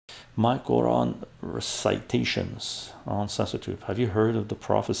My Quran recitations on censorship. Have you heard of the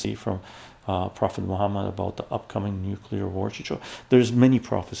prophecy from Prophet Muhammad about the upcoming nuclear war, chycho? There's many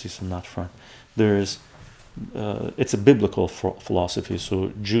prophecies on that front. There's it's a biblical philosophy,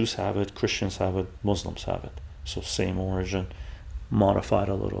 so Jews have it, Christians have it, Muslims have it, so same origin, modified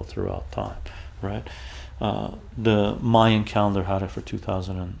a little throughout time, right? The Mayan calendar had it for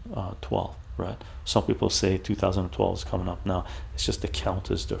 2012, right? Some people say 2012 is coming up now. It's just the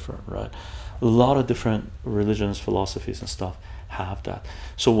count is different, right? A lot of different religions, philosophies and stuff have that.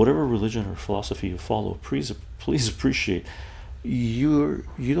 So whatever religion or philosophy you follow, please appreciate you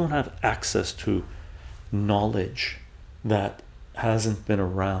don't have access to knowledge that hasn't been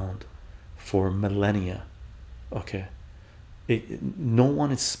around for millennia. Okay, no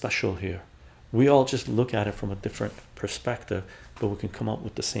one is special here. We all just look at it from a different perspective, but we can come up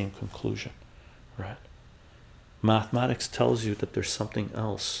with the same conclusion, right? Mathematics tells you that there's something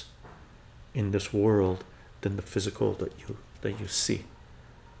else in this world than the physical that you see,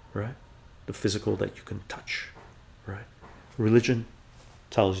 right? The physical that you can touch, right? Religion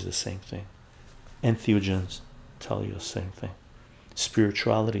tells you the same thing. Entheogens tell you the same thing.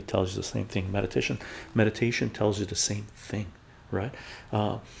 Spirituality tells you the same thing. Meditation tells you the same thing, right?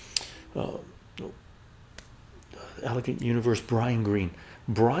 Elegant Universe, Brian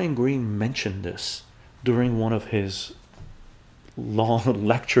Greene mentioned this during one of his long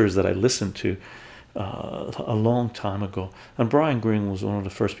lectures that I listened to a long time ago. And Brian Greene was one of the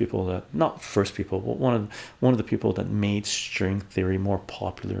first people that, not first people, but one of the people that made string theory more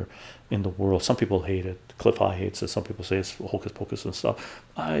popular in the world. Some people hate it. Cliff High hates it. Some people say it's hocus pocus and stuff.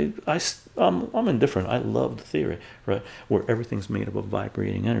 I'm indifferent. I love the theory, right? Where everything's made up of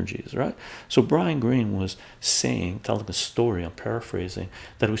vibrating energies, right? So Brian Greene was telling a story, I'm paraphrasing,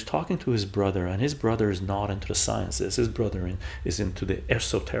 that he was talking to his brother, and his brother is not into the sciences. His brother is into the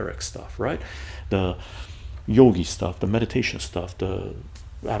esoteric stuff, right? The yogi stuff, the meditation stuff, the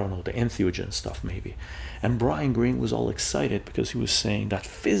entheogen stuff maybe. And Brian Greene was all excited because he was saying that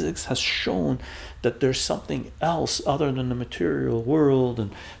physics has shown that there's something else other than the material world,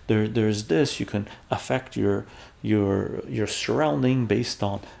 and there's this, you can affect your surrounding based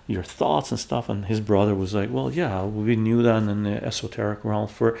on your thoughts and stuff. And his brother was like, well, yeah, we knew that in the esoteric realm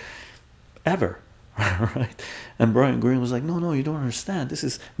forever. Right? And Brian Greene was like, no, you don't understand, this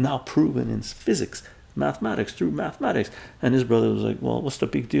is now proven in physics, mathematics, through mathematics. And his brother was like, well, what's the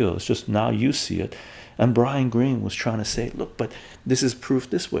big deal? It's just now you see it. And Brian Greene was trying to say, look, but this is proof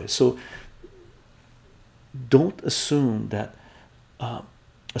this way. So don't assume that a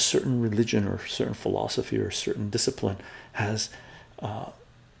certain religion or a certain philosophy or a certain discipline has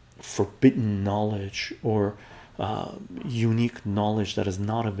forbidden knowledge or unique knowledge that is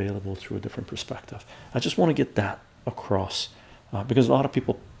not available through a different perspective. I just want to get that across, because a lot of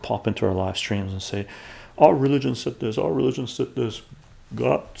people pop into our live streams and say, our religion said this, our religion said this,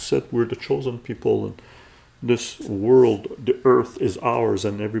 God said we're the chosen people, and this world, the earth, is ours,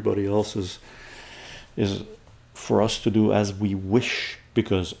 and everybody else is for us to do as we wish,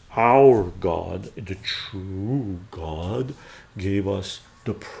 because our God, the true God, gave us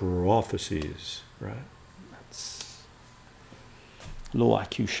the prophecies, right? That's low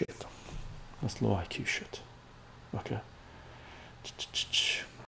IQ shit. That's low IQ shit. Okay.